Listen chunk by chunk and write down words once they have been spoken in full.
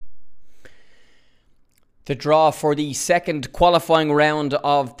The draw for the second qualifying round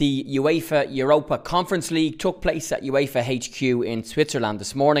of the UEFA Europa Conference League took place at UEFA HQ in Switzerland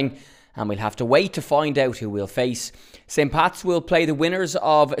this morning, and we'll have to wait to find out who we'll face. St. Pat's will play the winners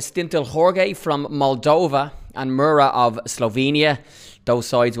of Stintel Jorge from Moldova and Mura of Slovenia. Those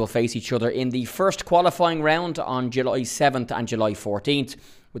sides will face each other in the first qualifying round on July 7th and July 14th,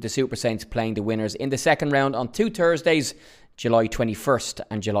 with the Super Saints playing the winners in the second round on two Thursdays, July 21st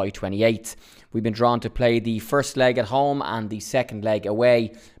and July 28th. We've been drawn to play the first leg at home and the second leg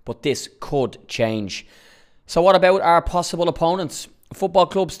away, but this could change. So what about our possible opponents? Football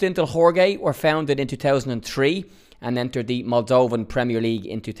Club Stintel Jorge were founded in 2003 and entered the Moldovan Premier League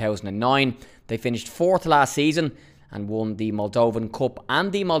in 2009. They finished fourth last season and won the Moldovan Cup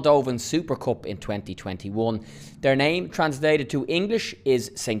and the Moldovan Super Cup in 2021. Their name, translated to English,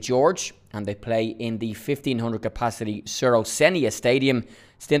 is St. George, and they play in the 1,500 capacity Surosenia Stadium.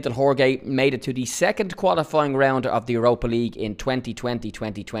 Stintel Jorge made it to the second qualifying round of the Europa League in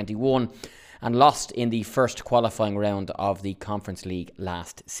 2020-2021 and lost in the first qualifying round of the Conference League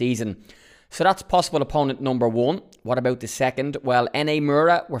last season. So that's possible opponent number one. What about the second? Well, NA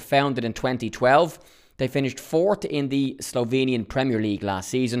Mura were founded in 2012. They finished fourth in the Slovenian Premier League last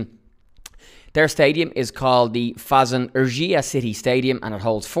season. Their stadium is called the Fazan Urgia City Stadium, and it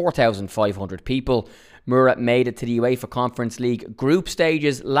holds 4,500 people. Mura made it to the UEFA Conference League group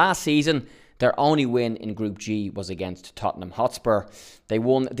stages last season. Their only win in Group G was against Tottenham Hotspur. They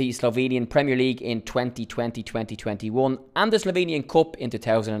won the Slovenian Premier League in 2020-2021 and the Slovenian Cup in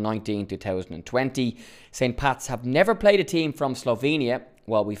 2019-2020. St. Pat's have never played a team from Slovenia,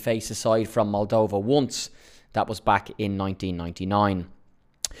 while we faced a side from Moldova once. That was back in 1999.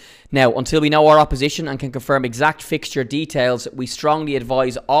 Now, until we know our opposition and can confirm exact fixture details, we strongly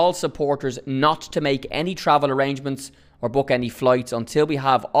advise all supporters not to make any travel arrangements or book any flights until we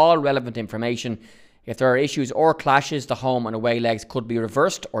have all relevant information. If there are issues or clashes, the home and away legs could be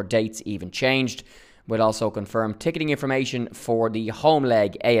reversed or dates even changed. We'll also confirm ticketing information for the home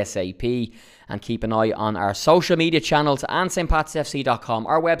leg ASAP, and keep an eye on our social media channels and stpatsfc.com,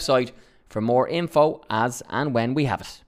 our website, for more info as and when we have it.